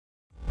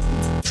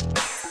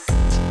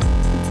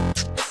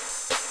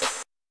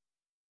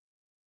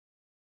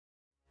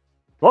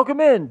Welcome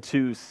in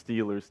to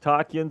Steelers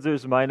Talk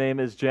Yinzers. My name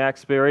is Jack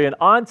Sperry, and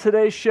on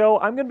today's show,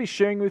 I'm going to be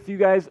sharing with you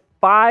guys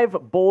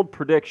 5 bold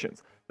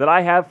predictions that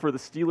I have for the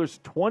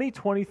Steelers'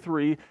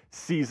 2023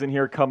 season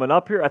here coming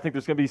up here. I think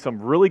there's going to be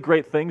some really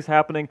great things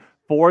happening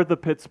for the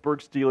Pittsburgh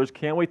Steelers.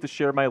 Can't wait to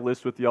share my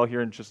list with y'all here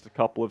in just a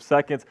couple of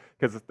seconds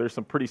because there's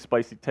some pretty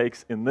spicy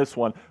takes in this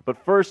one. But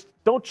first,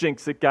 don't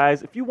jinx it,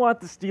 guys. If you want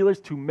the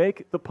Steelers to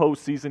make the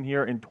postseason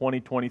here in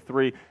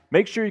 2023,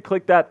 make sure you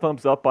click that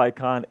thumbs up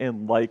icon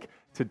and like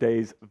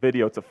today's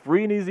video. It's a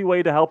free and easy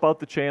way to help out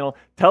the channel.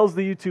 Tells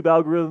the YouTube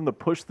algorithm to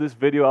push this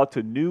video out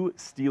to new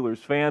Steelers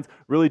fans.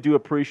 Really do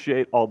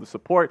appreciate all the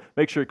support.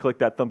 Make sure you click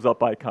that thumbs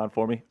up icon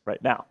for me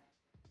right now.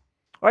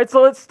 All right,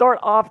 so let's start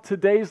off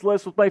today's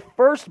list with my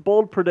first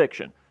bold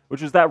prediction,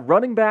 which is that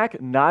running back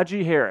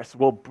Najee Harris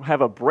will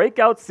have a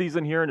breakout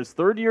season here in his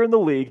 3rd year in the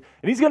league,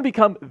 and he's going to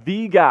become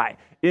the guy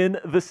in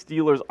the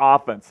Steelers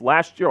offense.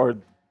 Last year, or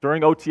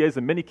during OTAs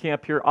and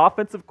minicamp here,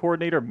 offensive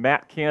coordinator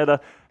Matt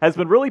Canada has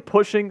been really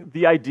pushing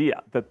the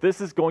idea that this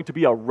is going to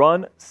be a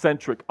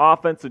run-centric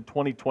offense in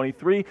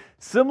 2023,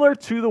 similar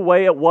to the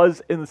way it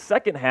was in the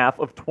second half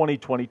of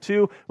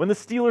 2022 when the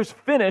Steelers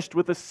finished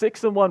with a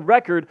 6-1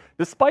 record,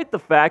 despite the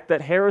fact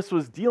that Harris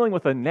was dealing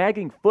with a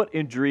nagging foot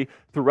injury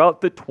throughout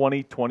the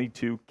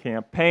 2022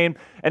 campaign.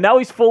 And now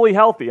he's fully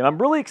healthy, and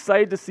I'm really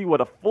excited to see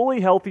what a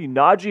fully healthy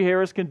Najee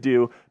Harris can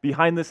do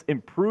behind this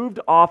improved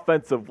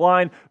offensive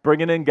line.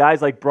 Bringing in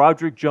guys like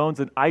Broderick Jones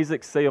and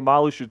Isaac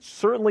Seumalo should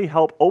certainly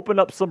help open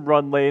up some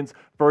run lanes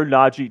for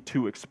Najee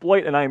to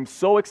exploit, and I am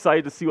so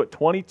excited to see what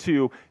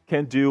 22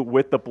 can do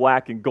with the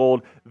black and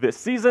gold this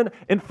season.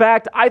 In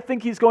fact, I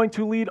think he's going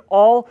to lead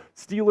all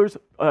Steelers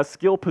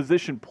skill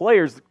position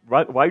players,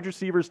 wide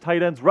receivers,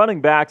 tight ends,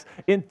 running backs,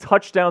 in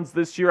touchdowns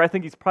this year. I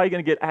think he's probably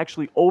going to get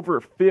actually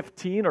over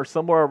 15 or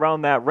somewhere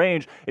around that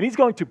range, and he's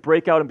going to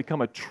break out and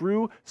become a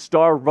true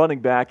star running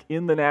back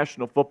in the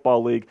National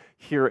Football League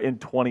here in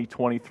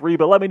 2023.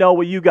 But let me know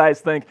what you guys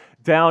think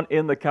down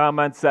in the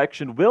comment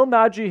section. Will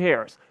Najee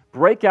Harris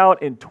break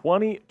out in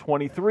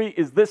 2023?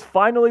 Is this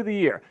finally the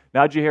year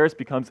Najee Harris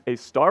becomes a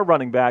star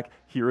running back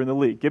here in the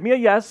league? Give me a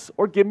yes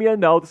or give me a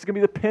no. This is going to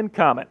be the pinned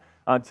comment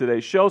on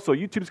today's show. So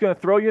YouTube's going to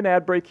throw you an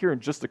ad break here in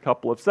just a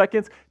couple of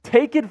seconds.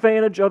 Take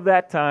advantage of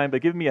that time by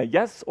giving me a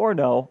yes or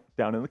no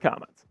down in the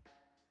comments.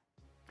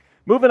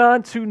 Moving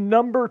on to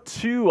number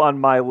 2 on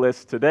my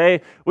list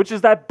today, which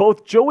is that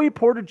both Joey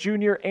Porter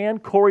Jr.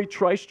 and Corey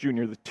Trice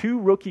Jr., the 2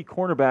 rookie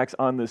cornerbacks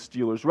on this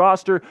Steelers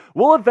roster,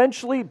 will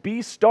eventually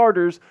be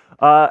starters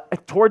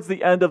towards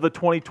the end of the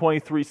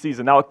 2023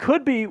 season. Now, it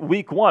could be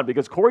week 1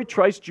 because Corey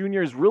Trice Jr.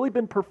 has really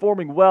been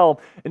performing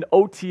well in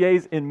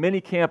OTAs in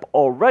minicamp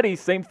already.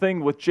 Same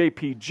thing with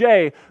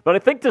JPJ. But I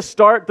think to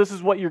start, this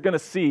is what you're going to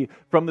see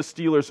from the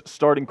Steelers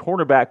starting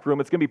cornerback room.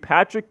 It's going to be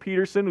Patrick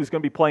Peterson, who's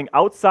going to be playing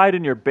outside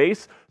in your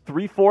base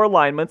 3-4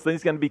 alignments. Then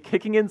he's going to be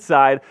kicking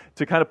inside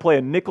to kind of play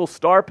a nickel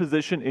star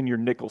position in your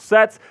nickel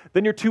sets.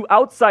 Then your 2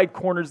 outside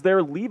corners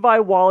there, Levi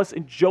Wallace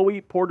and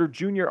Joey Porter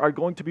Jr. are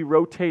going to be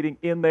rotating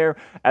in there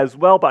as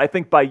well. But I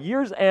think by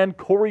year's end,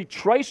 Corey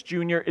Trice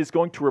Jr. is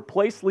going to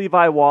replace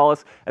Levi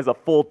Wallace as a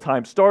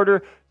full-time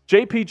starter.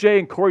 JPJ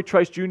and Corey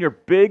Trice Jr.,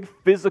 big,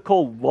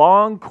 physical,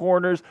 long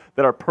corners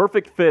that are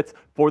perfect fits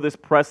for this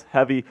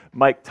press-heavy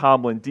Mike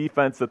Tomlin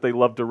defense that they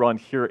love to run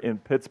here in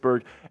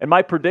Pittsburgh. And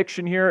my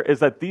prediction here is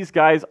that these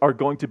guys are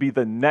going to be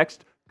the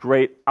next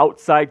great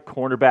outside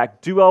cornerback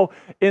duo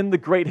in the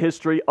great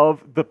history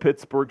of the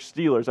Pittsburgh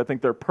Steelers. I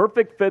think they're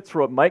perfect fits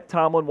for what Mike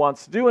Tomlin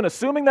wants to do, and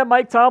assuming that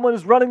Mike Tomlin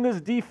is running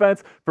this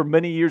defense for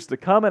many years to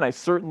come, and I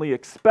certainly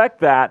expect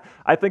that,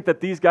 I think that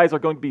these guys are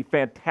going to be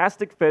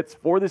fantastic fits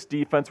for this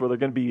defense where they're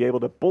going to be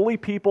able to bully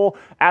people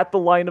at the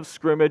line of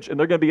scrimmage, and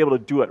they're going to be able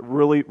to do it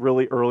really,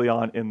 really early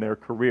on in their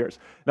careers.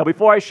 Now,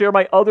 before I share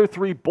my other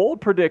 3 bold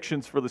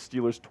predictions for the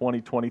Steelers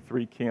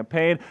 2023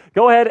 campaign,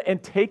 go ahead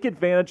and take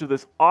advantage of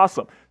this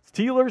awesome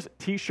Steelers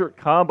t-shirt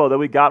combo that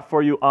we got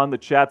for you on the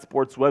Chat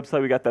Sports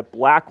website. We got that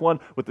black one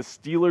with the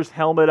Steelers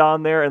helmet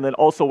on there, and then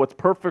also what's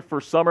perfect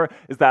for summer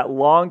is that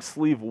long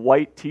sleeve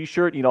white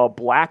t-shirt. You know, a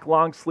black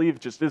long sleeve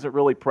just isn't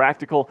really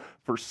practical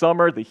for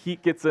summer. The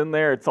heat gets in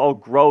there. It's all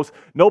gross.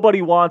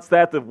 Nobody wants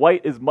that. The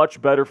white is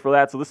much better for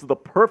that. So this is the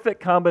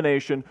perfect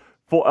combination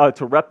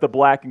to rep the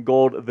black and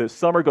gold this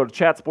summer. Go to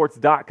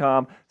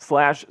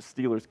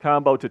chatsports.com/Steelers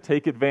combo to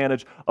take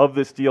advantage of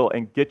this deal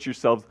and get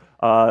yourselves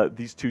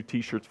these 2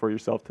 t-shirts for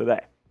yourself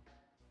today.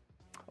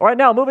 All right,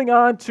 now moving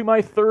on to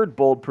my 3rd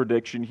bold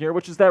prediction here,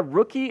 which is that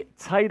rookie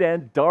tight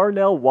end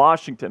Darnell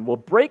Washington will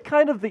break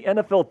kind of the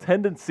NFL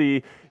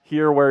tendency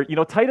here where, you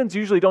know, tight ends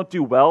usually don't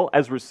do well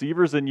as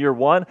receivers in year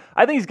 1.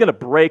 I think he's going to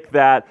break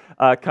that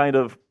kind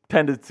of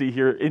tendency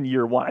here in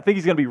year 1. I think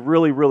he's going to be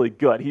really, really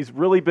good. He's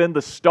really been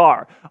the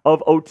star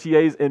of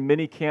OTAs and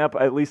minicamp.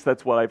 At least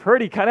that's what I've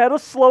heard. He kind of had a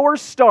slower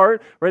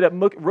start right at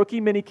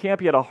rookie minicamp.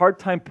 He had a hard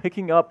time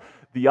picking up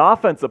the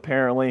offense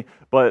apparently,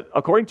 but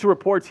according to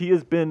reports, he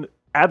has been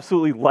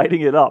absolutely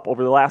lighting it up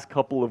over the last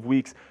couple of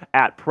weeks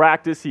at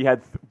practice. He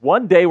had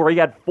one day where he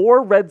had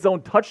 4 red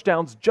zone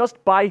touchdowns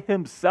just by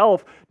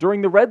himself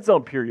during the red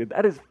zone period.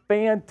 That is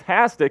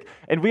fantastic.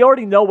 And we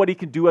already know what he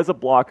can do as a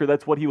blocker.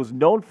 That's what he was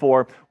known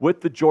for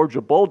with the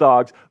Georgia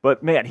Bulldogs.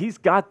 But man, he's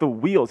got the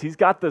wheels. He's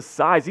got the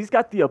size. He's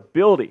got the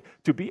ability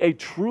to be a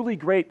truly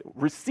great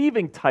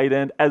receiving tight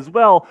end as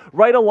well,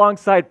 right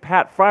alongside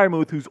Pat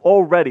Freiermuth, who's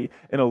already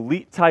an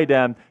elite tight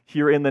end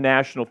here in the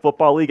National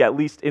Football League, at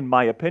least in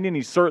my opinion.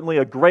 He's certainly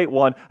a great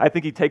one. I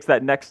think he takes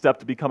that next step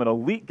to become an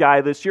elite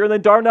guy this year. And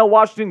then Darnell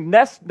Washington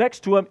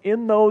next to him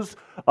in those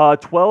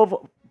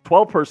 12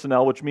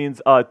 personnel, which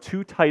means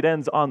 2 tight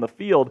ends on the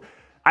field.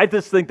 I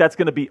just think that's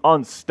going to be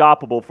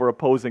unstoppable for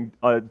opposing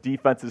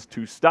defenses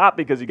to stop,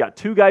 because you got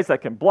 2 guys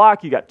that can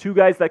block, you got 2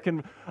 guys that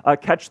can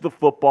catch the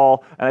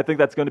football, and I think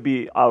that's going to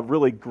be a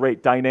really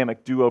great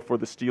dynamic duo for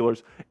the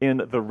Steelers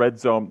in the red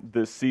zone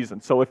this season.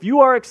 So if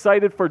you are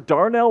excited for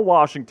Darnell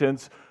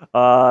Washington's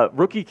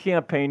rookie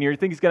campaign here, you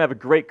think he's going to have a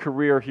great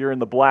career here in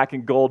the black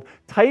and gold,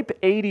 type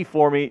 80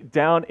 for me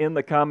down in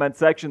the comment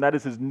section. That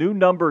is his new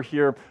number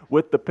here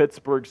with the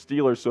Pittsburgh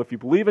Steelers. So if you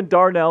believe in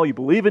Darnell, you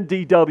believe in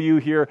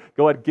DW here,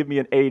 go ahead and give me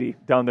an 80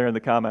 down there in the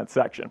comment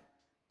section.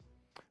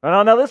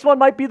 Now this one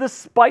might be the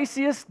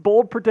spiciest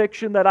bold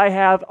prediction that I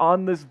have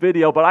on this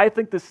video, but I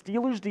think the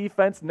Steelers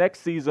defense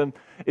next season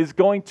is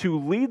going to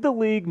lead the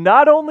league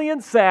not only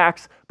in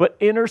sacks, but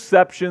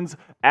interceptions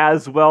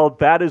as well.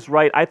 That is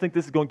right. I think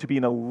this is going to be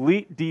an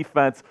elite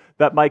defense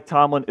that Mike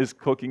Tomlin is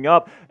cooking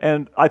up.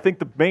 And I think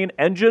the main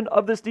engine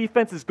of this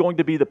defense is going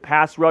to be the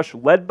pass rush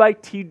led by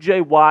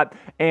TJ Watt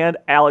and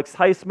Alex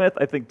Highsmith.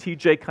 I think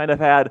TJ kind of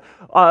had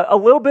a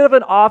little bit of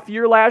an off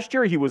year last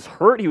year. He was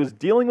hurt. He was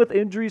dealing with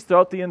injuries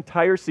throughout the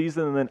entire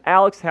season. And then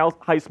Alex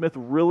Highsmith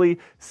really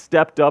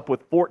stepped up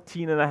with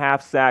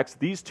 14.5 sacks.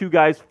 These 2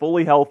 guys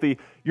fully healthy.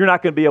 You're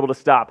not going to be able to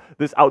stop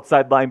this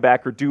outside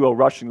linebacker duo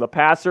rushing the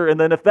passer. And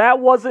then if that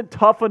wasn't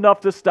tough enough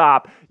to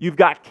stop, you've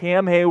got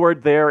Cam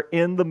Hayward there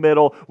in the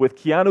middle with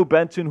Keanu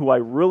Benton, who I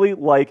really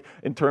like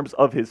in terms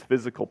of his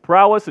physical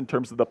prowess, in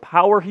terms of the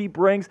power he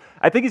brings.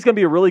 I think he's going to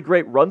be a really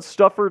great run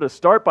stuffer to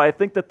start, but I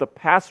think that the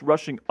pass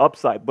rushing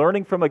upside,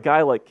 learning from a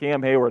guy like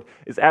Cam Hayward,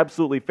 is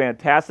absolutely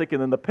fantastic.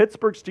 And then the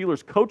Pittsburgh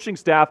Steelers coaching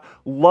staff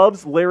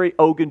loves Larry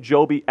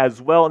Ogunjobi as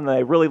well, and I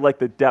really like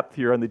the depth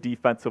here on the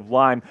defensive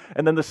line.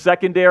 And then the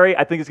secondary,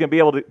 I think is going to be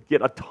able to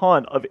get a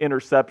ton of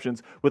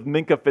interceptions with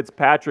Minkah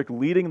Fitzpatrick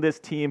leading this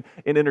team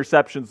in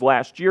interceptions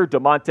last year.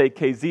 DeMonte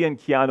Kazee and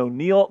Keanu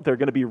Neal, they're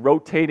going to be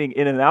rotating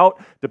in and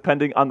out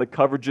depending on the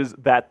coverages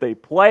that they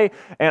play.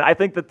 And I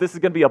think that this is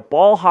going to be a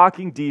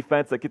ball-hawking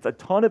defense that gets a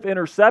ton of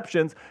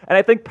interceptions. And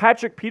I think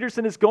Patrick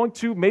Peterson is going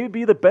to maybe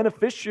be the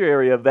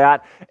beneficiary of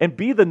that and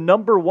be the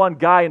number 1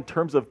 guy in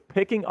terms of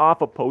picking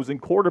off opposing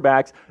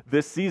quarterbacks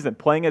this season,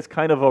 playing as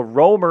kind of a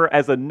roamer,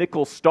 as a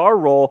nickel star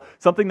role,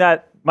 something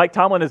that Mike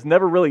Tomlin has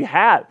never really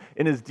had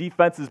in his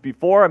defenses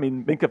before. I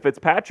mean, Minkah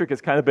Fitzpatrick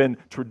has kind of been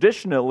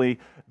traditionally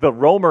the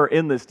roamer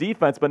in this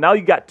defense, but now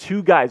you got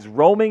 2 guys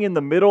roaming in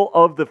the middle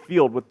of the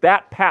field with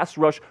that pass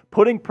rush,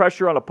 putting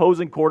pressure on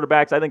opposing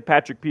quarterbacks. I think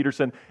Patrick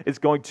Peterson is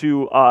going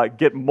to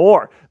get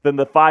more than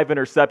the 5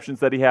 interceptions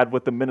that he had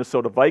with the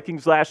Minnesota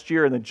Vikings last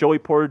year. And then Joey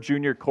Porter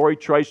Jr., Corey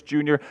Trice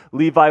Jr.,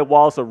 Levi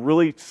Wallace, a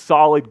really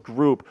solid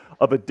group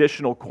of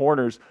additional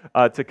corners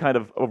to kind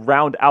of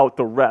round out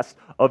the rest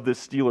of the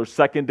Steelers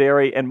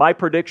secondary. And my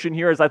prediction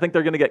here is I think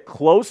they're going to get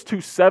close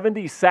to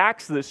 70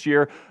 sacks this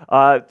year.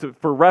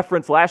 For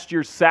reference, last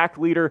year's sack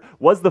leader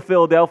was the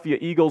Philadelphia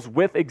Eagles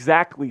with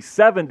exactly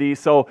 70.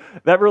 So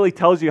that really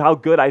tells you how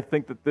good I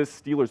think that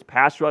this Steelers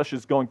pass rush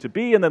is going to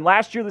be. And then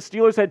last year, the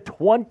Steelers had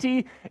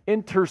 20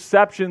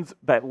 interceptions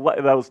that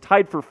was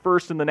tied for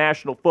first in the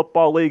National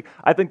Football League.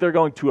 I think they're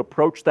going to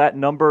approach that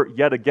number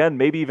yet again,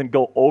 maybe even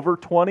go over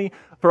 20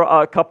 for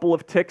a couple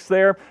of ticks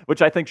there,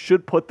 which I think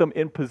should put them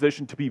in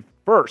position to be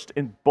first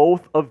in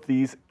both of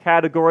these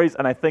categories.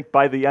 And I think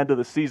by the end of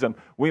the season,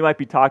 we might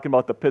be talking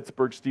about the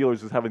Pittsburgh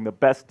Steelers as having the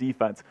best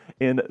defense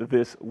in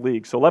this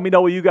league. So let me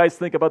know what you guys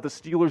think about the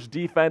Steelers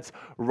defense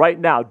right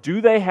now.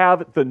 Do they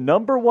have the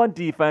number 1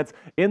 defense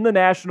in the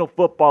National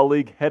Football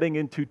League heading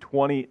into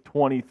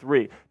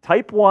 2023?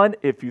 Type 1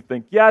 if you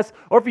think yes,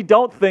 or if you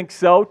don't think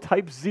so,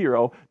 type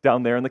 0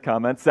 down there in the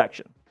comments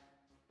section.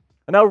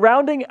 Now,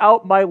 rounding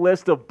out my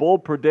list of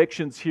bold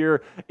predictions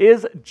here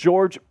is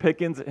George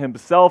Pickens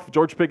himself.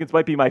 George Pickens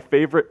might be my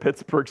favorite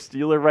Pittsburgh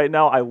Steeler right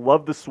now. I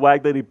love the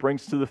swag that he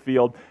brings to the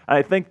field. And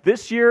I think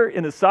this year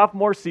in his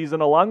sophomore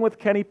season, along with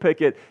Kenny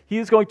Pickett, he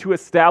is going to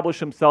establish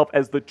himself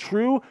as the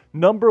true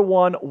number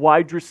 1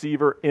 wide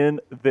receiver in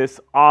this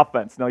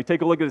offense. Now, you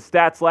take a look at his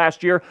stats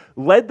last year,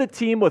 led the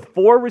team with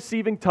 4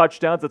 receiving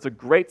touchdowns. That's a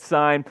great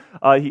sign.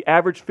 He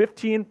averaged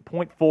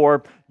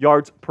 15.4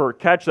 yards per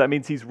catch. That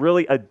means he's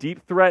really a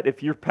deep threat.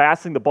 If you're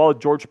passing the ball to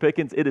George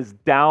Pickens, it is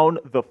down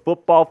the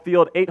football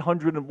field.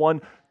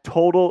 801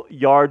 total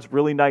yards,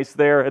 really nice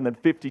there, and then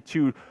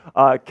 52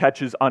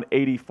 catches on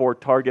 84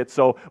 targets.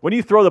 So when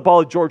you throw the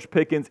ball to George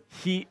Pickens,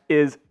 he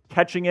is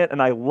catching it,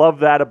 and I love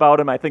that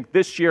about him. I think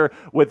this year,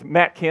 with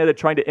Matt Canada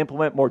trying to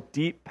implement more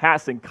deep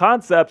passing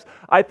concepts,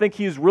 I think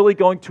he's really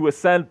going to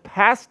ascend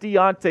past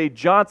Deontay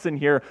Johnson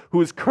here,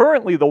 who is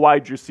currently the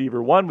wide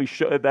receiver one.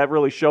 That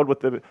really showed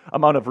with the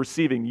amount of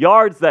receiving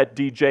yards that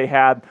DJ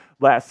had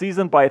last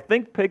season, but I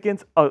think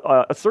Pickens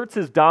asserts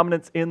his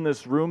dominance in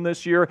this room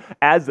this year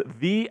as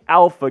the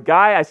alpha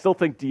guy. I still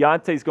think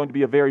Deontay is going to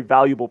be a very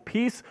valuable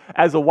piece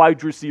as a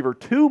wide receiver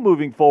too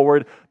moving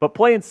forward, but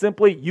plain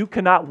simply, you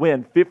cannot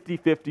win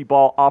 50-50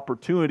 ball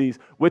opportunities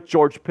with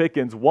George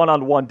Pickens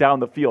one-on-one down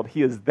the field.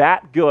 He is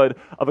that good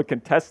of a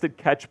contested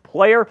catch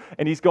player,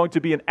 and he's going to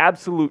be an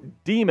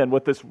absolute demon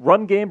with this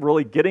run game,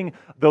 really getting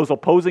those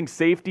opposing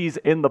safeties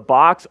in the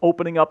box,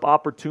 opening up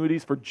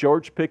opportunities for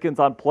George Pickens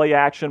on play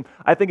action.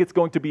 I think it's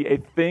going to be a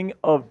thing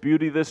of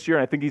beauty this year,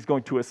 and I think he's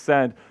going to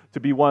ascend to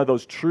be one of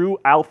those true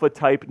alpha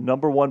type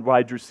number one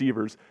wide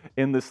receivers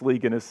in this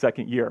league in his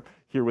second year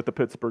here with the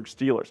Pittsburgh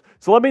Steelers.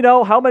 So let me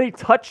know how many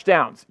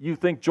touchdowns you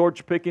think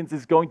George Pickens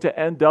is going to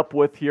end up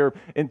with here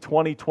in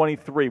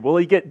 2023. Will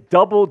he get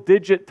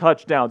double-digit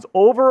touchdowns,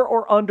 over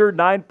or under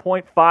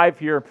 9.5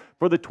 here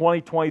for the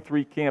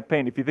 2023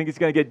 campaign? If you think he's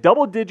going to get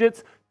double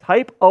digits,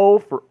 type O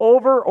for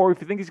over, or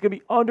if you think he's going to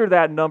be under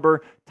that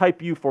number,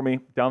 type U for me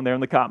down there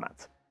in the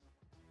comments.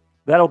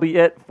 That'll be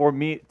it for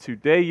me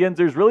today,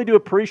 Yinzers. Really do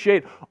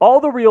appreciate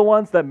all the real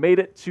ones that made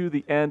it to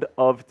the end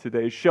of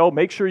today's show.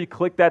 Make sure you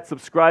click that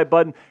subscribe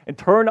button and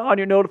turn on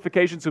your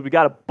notifications because we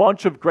got a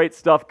bunch of great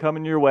stuff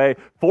coming your way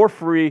for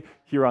free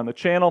here on the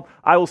channel.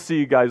 I will see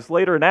you guys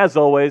later, and as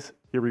always,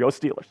 here we go,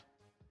 Steelers.